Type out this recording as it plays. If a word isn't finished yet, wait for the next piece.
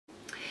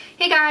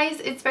Hey guys,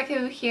 it's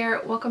beccaboo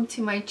here. Welcome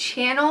to my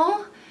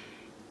channel.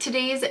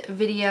 Today's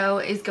video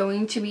is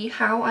going to be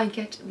how I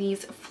get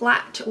these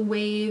flat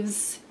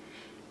waves,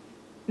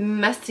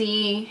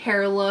 messy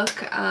hair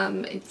look.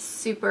 It's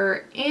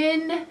super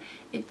in.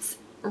 It's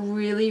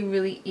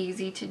really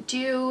easy to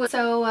do.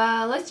 So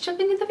let's jump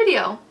into the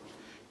video.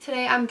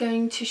 Today I'm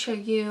going to show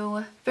you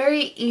a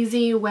very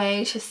easy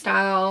way to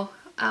style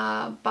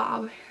a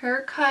bob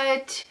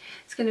haircut.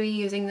 It's going to be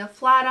using the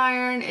flat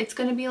iron. It's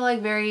going to be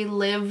like very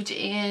lived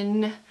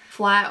in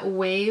flat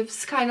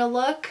waves kind of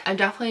look. I've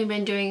definitely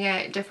been doing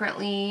it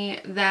differently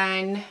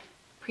than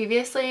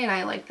previously and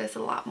I like this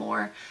a lot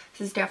more.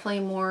 This is definitely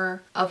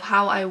more of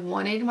how I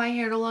wanted my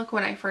hair to look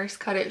when I first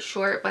cut it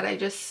short, but I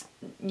just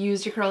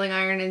used a curling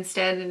iron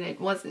instead and it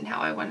wasn't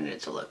how I wanted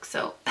it to look.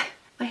 So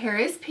my hair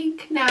is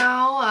pink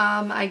now.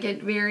 I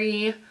get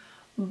very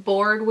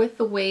bored with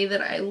the way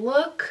that I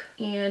look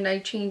and I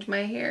change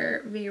my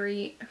hair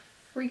very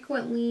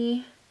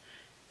frequently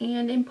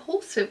and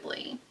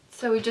impulsively.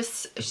 So we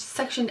just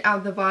sectioned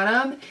out the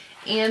bottom,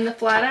 and the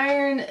flat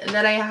iron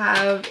that I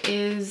have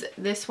is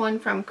this one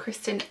from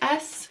Kristin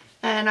Ess,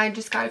 and I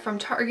just got it from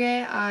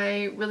Target.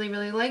 I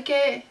really like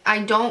it. I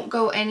don't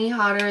go any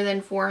hotter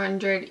than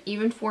 400.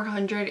 Even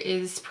 400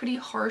 is pretty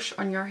harsh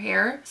on your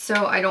hair,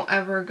 so I don't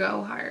ever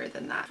go higher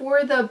than that.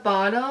 For the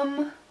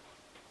bottom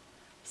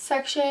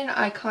section,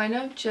 I kind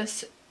of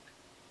just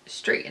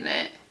straighten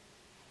it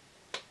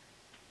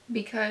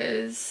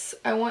because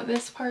I want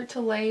this part to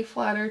lay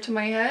flatter to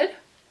my head,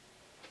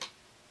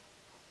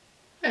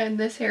 and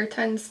this hair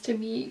tends to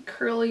be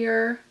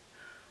curlier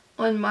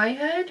on my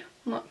head.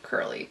 Not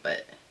curly,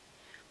 but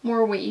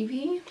more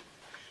wavy.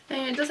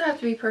 And it doesn't have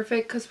to be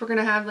perfect because we're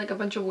gonna have like a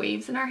bunch of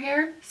waves in our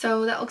hair,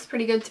 so that looks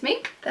pretty good to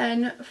me.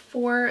 Then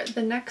for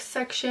the next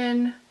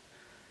section,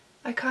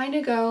 I kind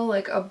of go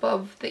like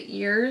above the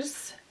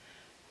ears,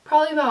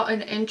 probably about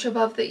an inch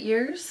above the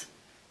ears.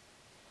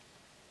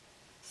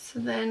 So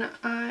then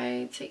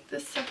I take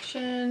this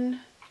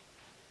section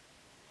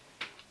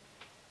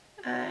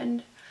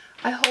and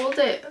I hold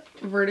it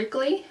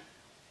vertically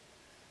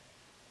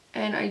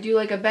and I do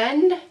like a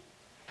bend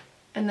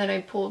and then I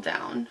pull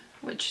down,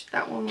 which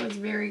that one was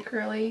very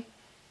curly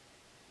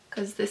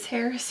because this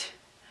hair is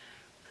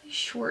really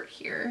short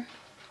here.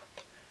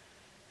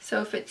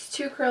 So if it's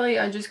too curly,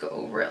 I just go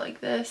over it like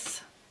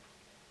this.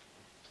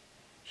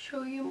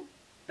 Show you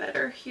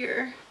better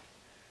here.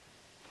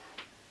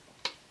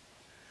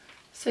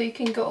 So you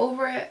can go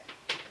over it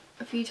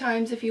a few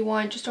times if you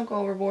want, just don't go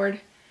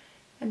overboard.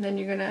 And then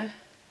you're gonna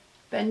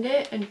bend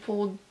it and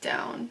pull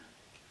down.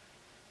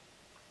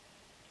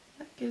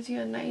 That gives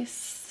you a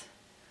nice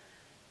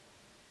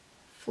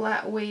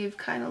flat wave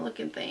kind of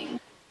looking thing.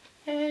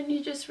 And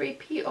you just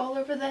repeat all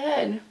over the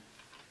head.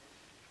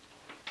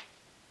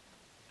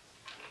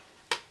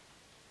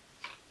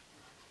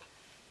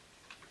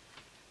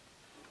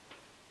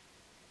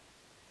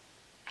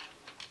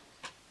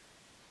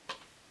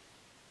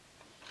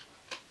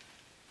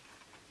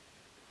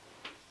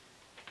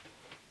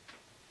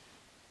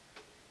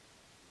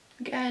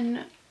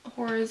 Again,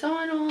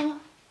 horizontal.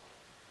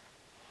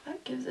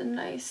 That gives a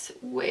nice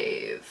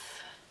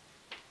wave.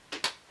 I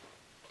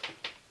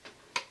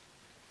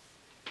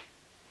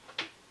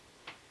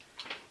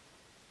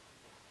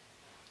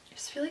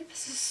just feel like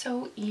this is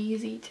so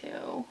easy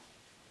too.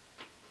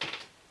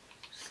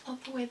 Just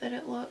love the way that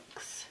it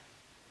looks.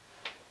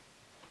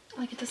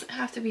 Like, it doesn't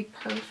have to be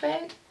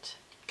perfect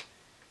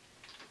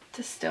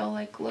to still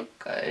like look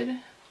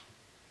good.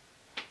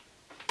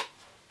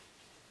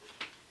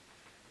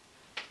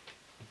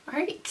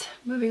 Alright,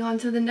 moving on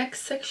to the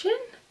next section.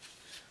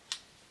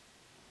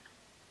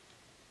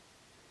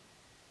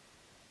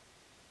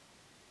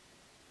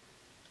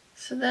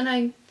 So then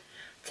I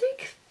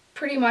take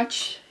pretty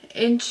much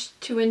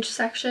 2-inch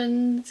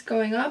sections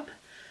going up.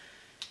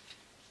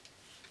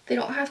 They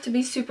don't have to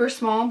be super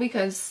small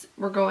because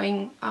we're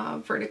going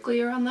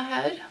vertically around the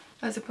head,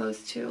 as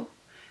opposed to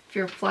if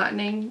you're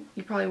flattening,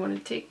 you probably want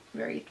to take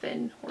very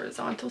thin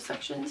horizontal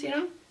sections, you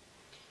know?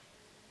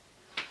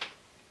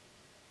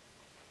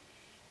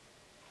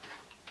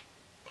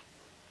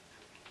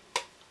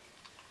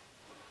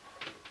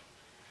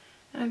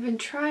 I've been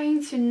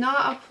trying to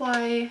not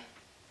apply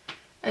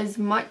as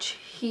much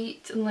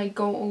heat and like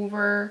go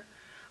over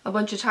a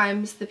bunch of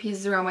times the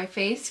pieces around my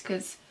face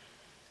because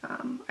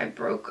I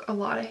broke a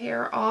lot of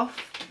hair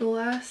off the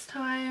last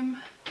time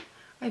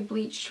I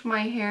bleached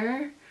my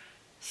hair.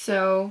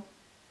 So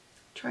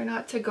try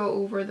not to go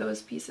over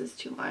those pieces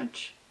too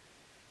much.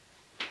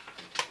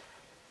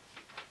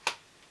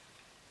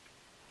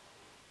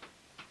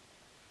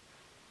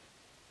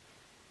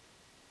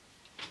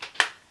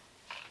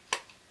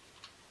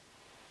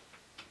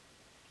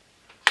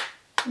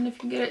 And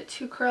if you get it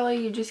too curly,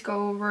 you just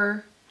go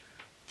over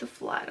the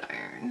flat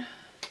iron.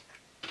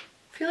 I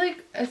feel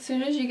like as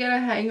soon as you get a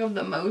hang of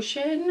the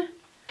motion,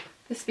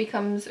 this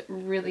becomes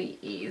really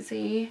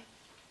easy.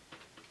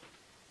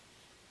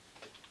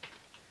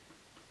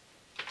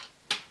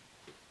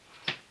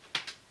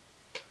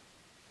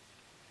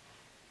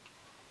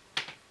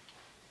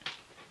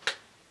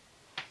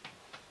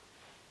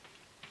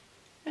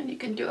 and you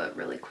can do it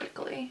really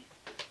quickly.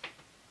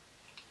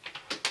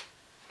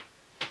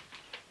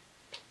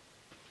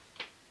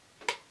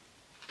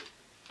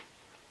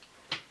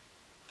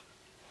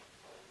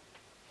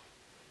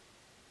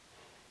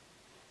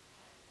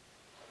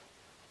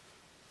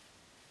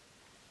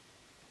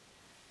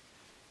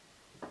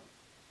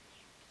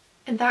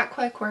 And that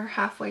quick, we're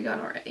halfway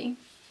done already.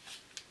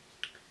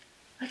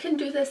 I can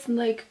do this in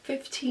like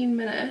 15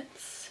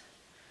 minutes,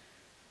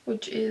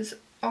 which is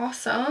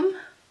awesome.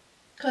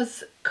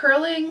 Because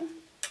curling,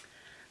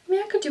 I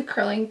mean, I could do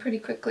curling pretty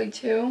quickly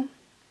too.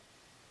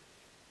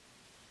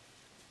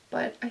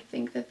 But I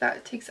think that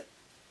that takes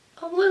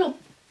a little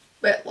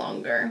bit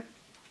longer.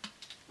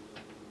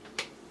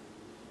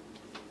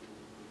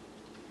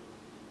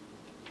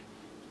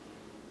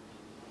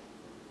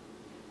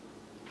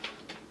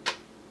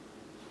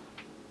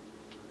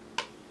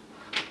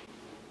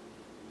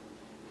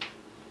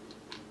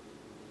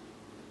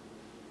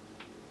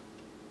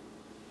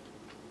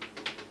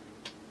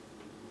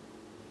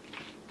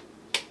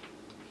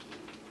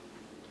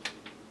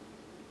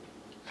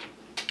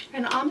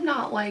 And I'm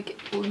not like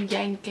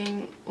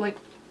yanking, like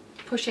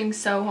pushing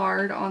so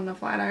hard on the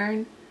flat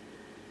iron.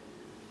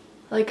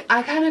 Like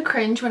I kind of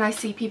cringe when I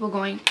see people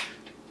going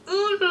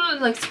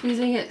like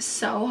squeezing it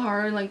so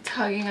hard, like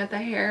tugging at the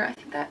hair. I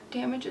think that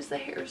damages the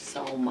hair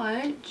so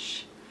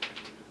much.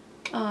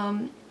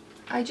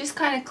 I just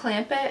kind of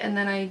clamp it and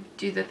then I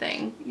do the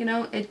thing, you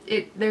know.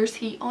 There's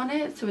heat on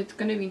it, so it's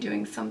going to be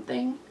doing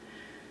something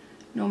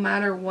no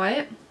matter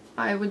what.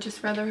 I would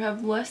just rather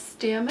have less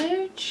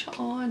damage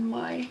on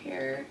my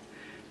hair,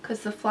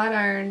 because the flat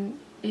iron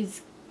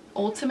is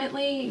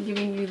ultimately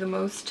giving you the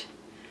most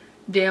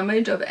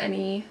damage of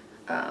any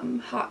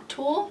hot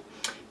tool,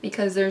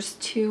 because there's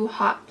two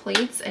hot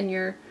plates and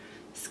you're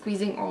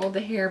squeezing all the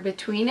hair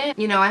between it.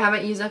 You know, I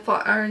haven't used a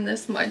flat iron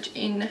this much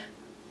in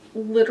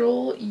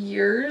literal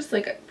years,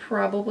 like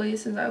probably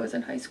since I was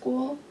in high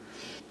school,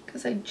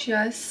 because I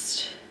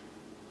just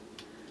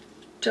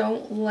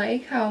don't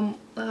like how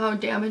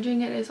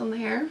damaging it is on the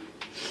hair.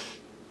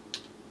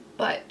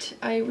 But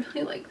I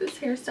really like this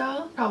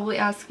hairstyle. Probably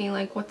asking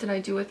like, what did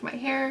I do with my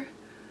hair?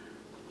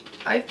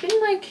 I've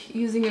been like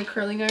using a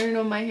curling iron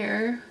on my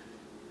hair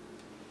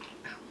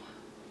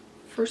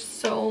for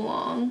so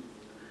long,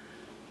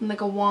 and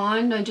like a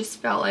wand. I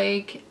just felt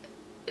like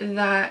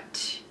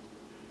that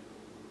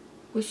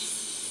was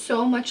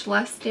so much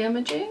less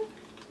damaging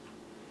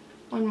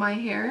on my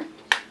hair.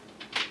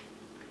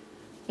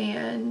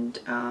 And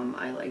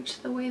I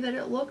liked the way that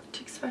it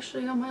looked,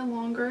 especially on my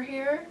longer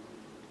hair.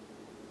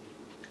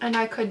 And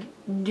I could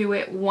do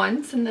it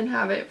once and then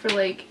have it for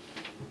like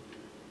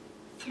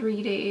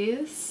 3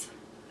 days.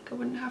 Like I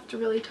wouldn't have to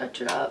really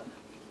touch it up.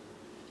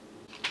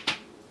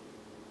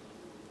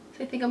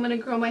 So I think I'm gonna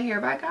grow my hair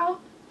back out.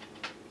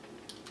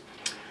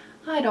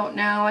 I don't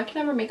know, I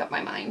can never make up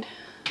my mind.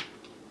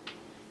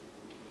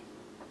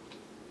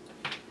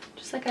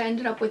 Just like I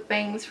ended up with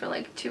bangs for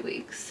like 2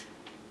 weeks.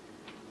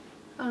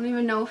 I don't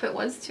even know if it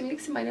was 2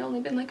 weeks. It might have only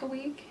been like a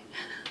week.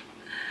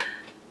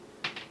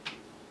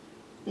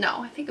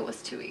 No, I think it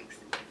was 2 weeks.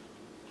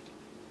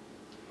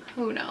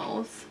 Who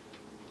knows?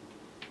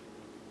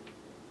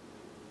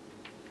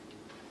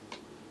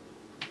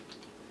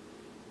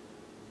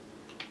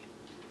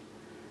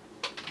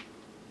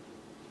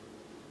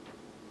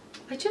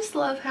 I just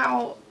love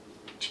how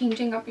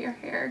changing up your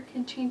hair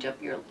can change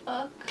up your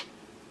look.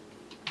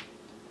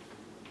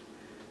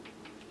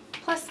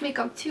 Plus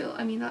makeup too.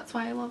 I mean, that's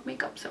why I love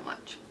makeup so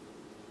much.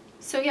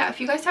 So yeah,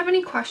 if you guys have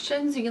any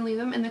questions, you can leave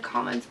them in the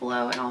comments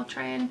below and I'll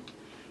try and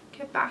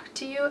get back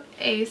to you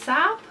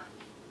ASAP.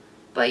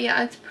 But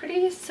yeah, it's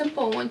pretty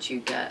simple once you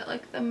get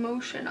like the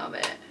motion of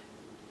it.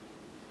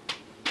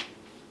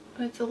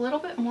 But it's a little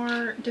bit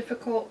more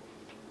difficult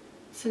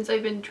since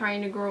I've been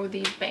trying to grow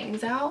these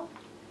bangs out.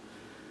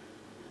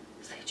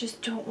 So they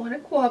just don't want to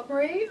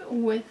cooperate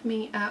with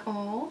me at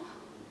all.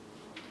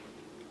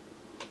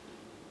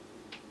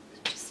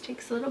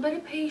 Takes a little bit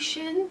of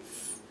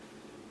patience.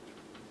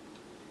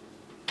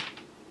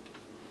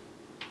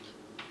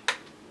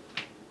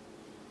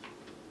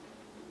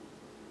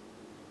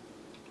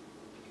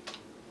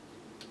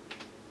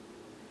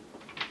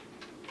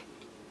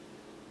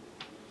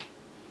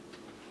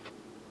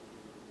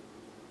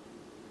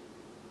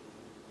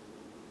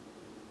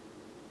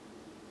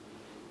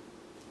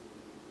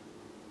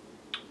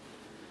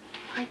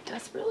 I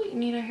desperately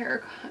need a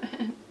haircut.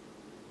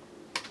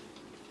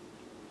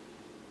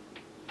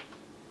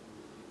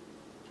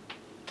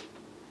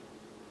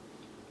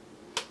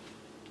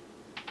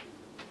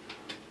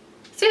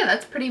 So yeah,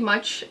 that's pretty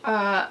much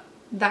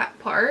that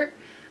part.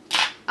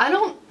 I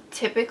don't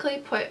typically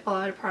put a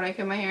lot of product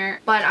in my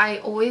hair, but I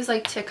always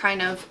like to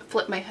kind of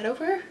flip my head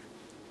over,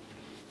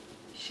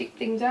 shake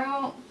things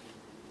out.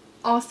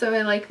 Also,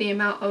 I like the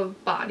amount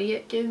of body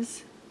it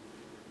gives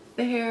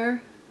the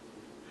hair,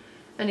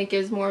 and it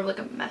gives more of like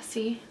a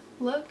messy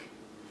look.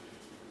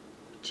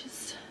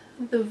 Just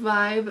the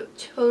vibe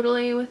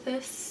totally with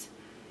this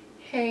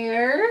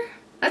hair.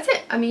 That's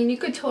it. I mean, you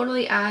could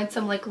totally add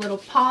some like little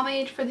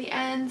pomade for the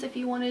ends if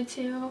you wanted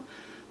to,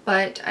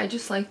 but I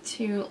just like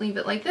to leave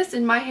it like this,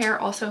 and my hair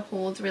also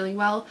holds really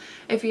well.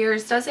 If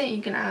yours doesn't,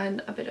 you can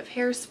add a bit of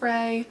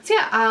hairspray. So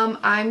yeah,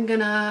 I'm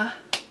gonna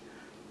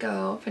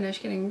go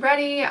finish getting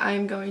ready.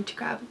 I'm going to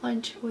grab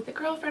lunch with a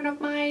girlfriend of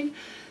mine.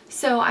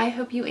 So I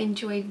hope you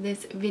enjoyed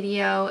this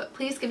video.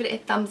 Please give it a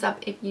thumbs up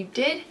if you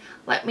did.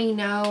 Let me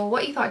know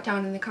what you thought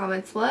down in the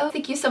comments below.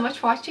 Thank you so much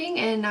for watching,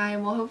 and I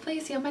will hopefully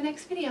see you in my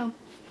next video.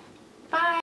 Bye!